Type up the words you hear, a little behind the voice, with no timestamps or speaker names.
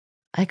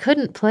I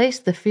couldn't place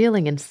the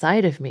feeling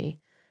inside of me.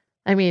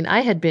 I mean,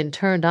 I had been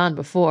turned on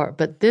before,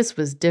 but this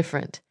was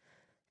different.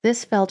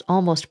 This felt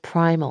almost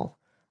primal,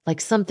 like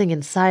something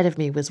inside of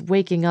me was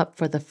waking up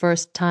for the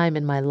first time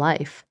in my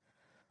life.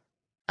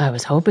 I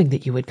was hoping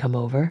that you would come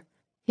over,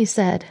 he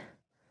said.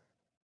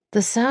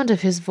 The sound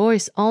of his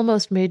voice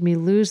almost made me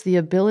lose the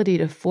ability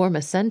to form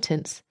a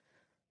sentence.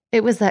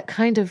 It was that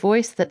kind of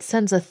voice that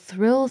sends a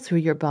thrill through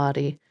your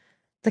body,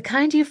 the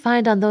kind you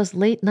find on those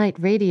late-night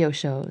radio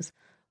shows,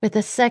 with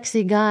a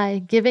sexy guy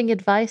giving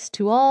advice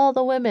to all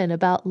the women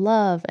about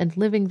love and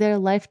living their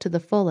life to the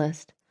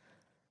fullest.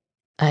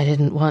 I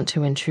didn't want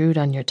to intrude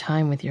on your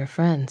time with your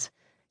friends.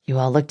 You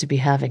all look to be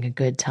having a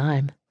good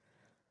time.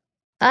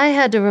 I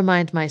had to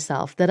remind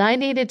myself that I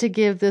needed to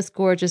give this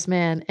gorgeous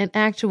man an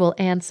actual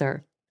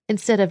answer,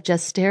 instead of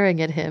just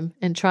staring at him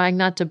and trying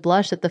not to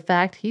blush at the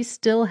fact he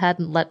still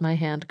hadn't let my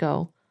hand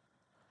go.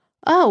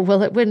 Oh,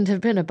 well, it wouldn't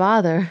have been a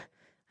bother.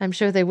 I'm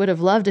sure they would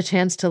have loved a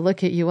chance to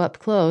look at you up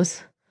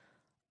close.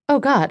 Oh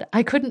God,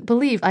 I couldn't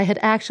believe I had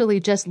actually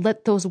just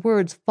let those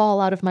words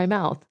fall out of my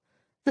mouth.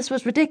 This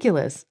was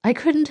ridiculous. I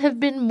couldn't have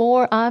been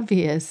more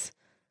obvious.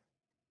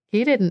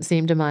 He didn't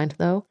seem to mind,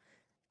 though.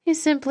 He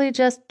simply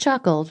just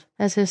chuckled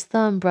as his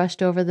thumb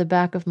brushed over the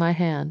back of my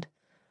hand.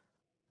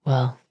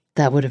 Well,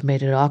 that would have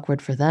made it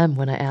awkward for them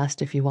when I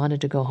asked if you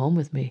wanted to go home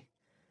with me.